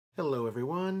Hello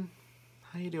everyone,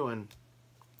 how you doing?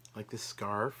 Like this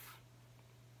scarf?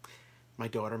 My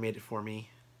daughter made it for me.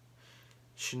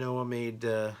 Shinoa made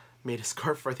a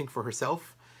scarf, I think, for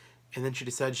herself, and then she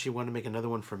decided she wanted to make another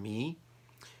one for me.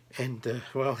 And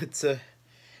well, it's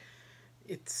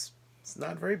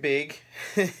not very big,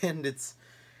 and it's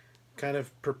kind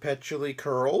of perpetually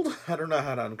curled. I don't know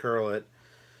how to uncurl it.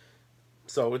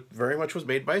 So it very much was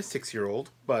made by a 6-year-old,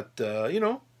 but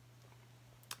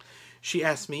she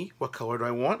asked me what color do I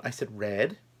want. I said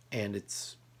red, and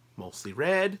it's mostly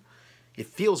red. It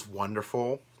feels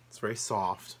wonderful. It's very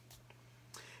soft.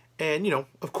 And,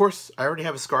 of course, I already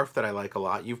have a scarf that I like a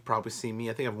lot. You've probably seen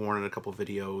me. I think I've worn it in a couple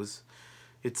videos.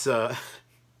 It's it's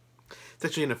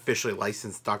actually an officially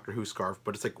licensed Doctor Who scarf,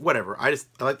 but it's like, whatever. I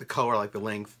like the color, I like the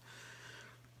length.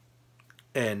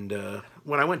 And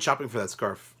when I went shopping for that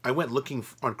scarf, I went looking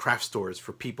on craft stores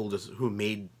for people who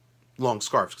made long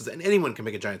scarves, because anyone can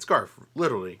make a giant scarf,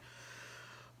 literally.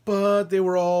 But they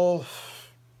all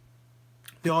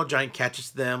giant catches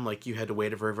to them, like you had to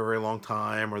wait a very, very long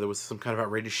time, or there was some kind of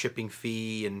outrageous shipping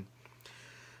fee, and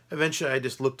eventually I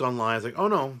just looked online. I was like, oh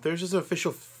no, there's just an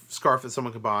official scarf that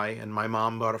someone could buy, and my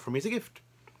mom bought it for me as a gift.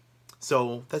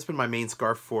 So that's been my main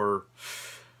scarf for,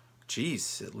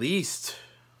 geez, at least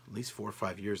 4 or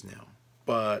 5 years now.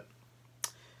 But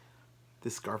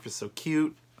this scarf is so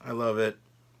cute. I love it.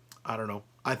 I don't know.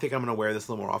 I think I'm going to wear this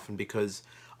a little more often because,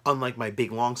 unlike my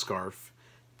big long scarf,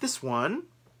 this one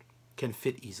can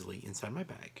fit easily inside my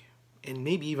bag. And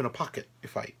maybe even a pocket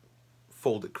if I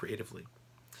fold it creatively.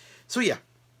 So yeah,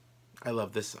 I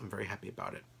love this. I'm very happy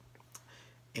about it.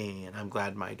 And I'm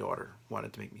glad my daughter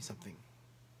wanted to make me something.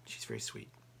 She's very sweet.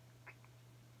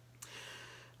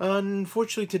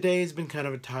 Unfortunately, today has been kind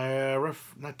of a tiring,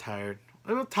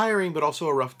 but also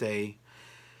a rough day.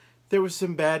 There was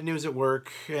some bad news at work,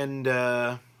 and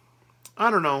I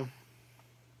don't know.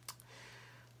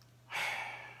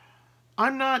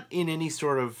 I'm not in any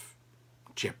sort of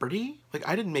jeopardy. Like,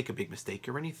 I didn't make a big mistake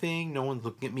or anything. No one's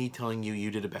looking at me telling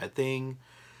you did a bad thing.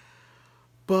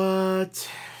 But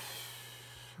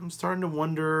I'm starting to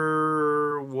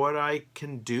wonder what I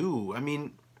can do. I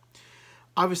mean,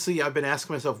 obviously, I've been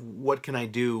asking myself, what can I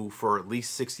do for at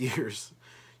least 6 years?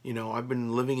 I've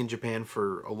been living in Japan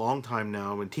for a long time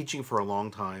now and teaching for a long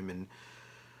time, and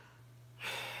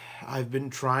I've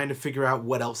been trying to figure out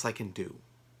what else I can do.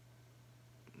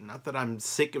 Not that I'm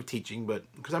sick of teaching, but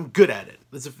because I'm good at it.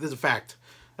 There's a fact.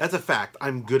 That's a fact.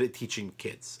 I'm good at teaching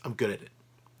kids. I'm good at it.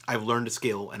 I've learned a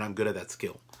skill, and I'm good at that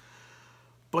skill.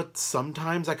 But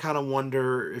sometimes I kind of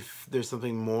wonder if there's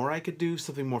something more I could do,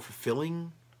 something more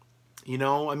fulfilling.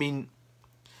 I mean,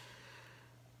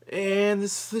 and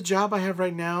this is the job I have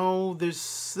right now.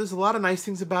 There's a lot of nice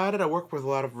things about it. I work with a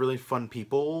lot of really fun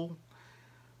people.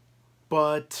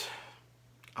 But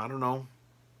I don't know.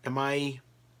 Am I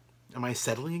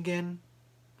settling again?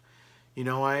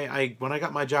 I when I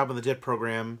got my job in the JET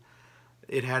program,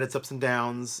 it had its ups and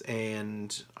downs,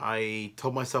 and I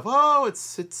told myself, oh,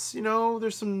 it's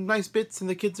there's some nice bits and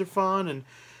the kids are fun and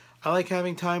I like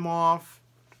having time off.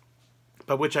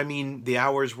 By which I mean the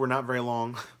hours were not very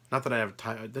long. Not that I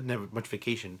didn't have much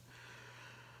vacation.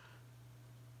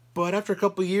 But after a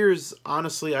couple of years,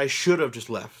 honestly, I should have just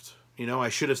left. I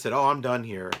should have said, oh, I'm done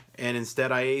here. And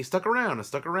instead, I stuck around. I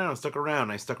stuck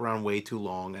around way too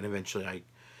long. And eventually, I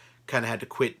kind of had to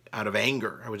quit out of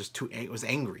anger. I was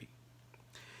angry.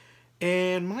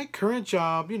 And my current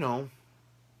job, it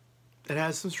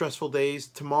has some stressful days.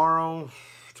 Tomorrow's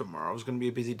going to be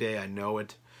a busy day. I know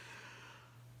it.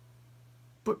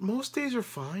 But most days are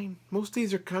fine. Most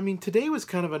days are coming. Today was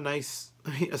kind of a nice,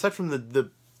 aside from the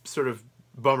sort of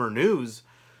bummer news,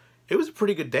 it was a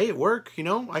pretty good day at work, I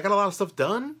got a lot of stuff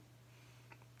done.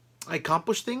 I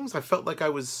accomplished things. I felt like I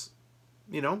was,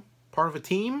 part of a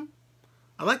team.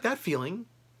 I like that feeling.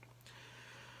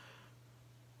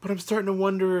 But I'm starting to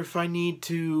wonder if I need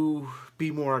to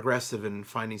be more aggressive in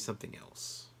finding something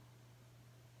else.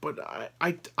 But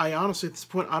I honestly, at this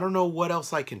point, I don't know what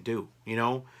else I can do,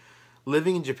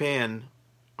 Living in Japan,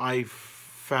 I've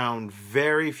found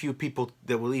very few people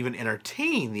that will even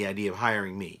entertain the idea of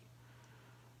hiring me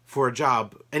for a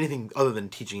job, anything other than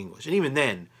teaching English. And even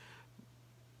then,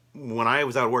 when I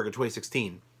was out of work in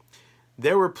 2016,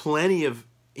 there were plenty of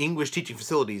English teaching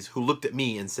facilities who looked at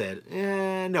me and said,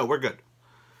 no, we're good.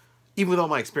 Even with all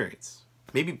my experience.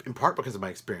 Maybe in part because of my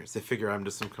experience. They figure I'm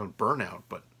just some kind of burnout,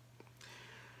 but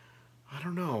I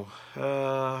don't know.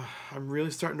 I'm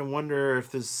really starting to wonder if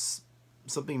there's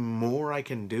something more I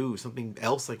can do, something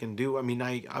else I can do. I mean,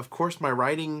 of course my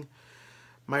writing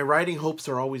hopes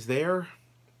are always there,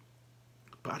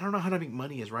 but I don't know how to make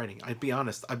money as writing. I'd be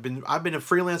honest. I've been a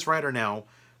freelance writer now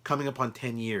coming up on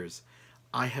 10 years.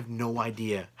 I have no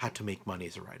idea how to make money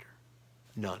as a writer.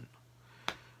 None.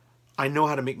 I know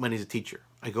how to make money as a teacher.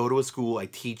 I go to a school, I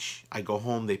teach, I go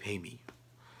home, they pay me.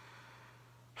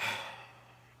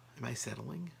 Am I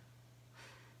settling?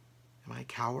 Am I a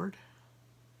coward?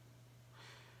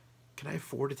 Can I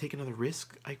afford to take another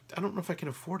risk? I don't know if I can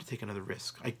afford to take another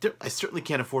risk. I certainly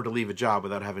can't afford to leave a job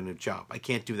without having a job. I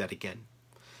can't do that again.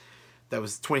 That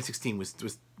was 2016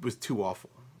 was too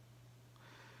awful.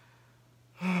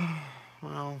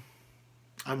 Well,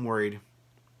 I'm worried.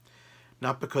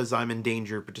 Not because I'm in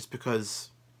danger, but just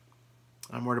because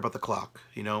I'm worried about the clock,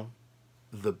 you know?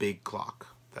 The big clock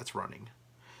that's running.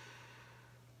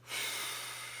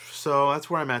 So that's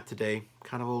where I'm at today.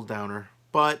 Kind of a little downer.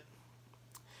 But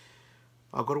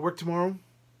I'll go to work tomorrow,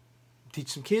 teach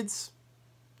some kids.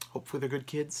 Hopefully they're good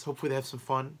kids. Hopefully they have some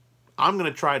fun. I'm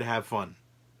going to try to have fun,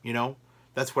 you know?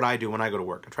 That's what I do when I go to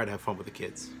work. I try to have fun with the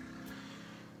kids.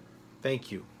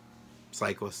 Thank you,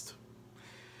 cyclist.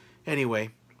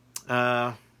 Anyway,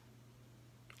 I'm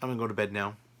going to go to bed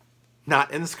now.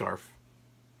 Not in the scarf.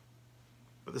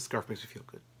 But the scarf makes me feel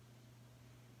good.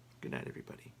 Good night,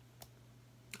 everybody.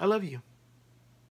 I love you.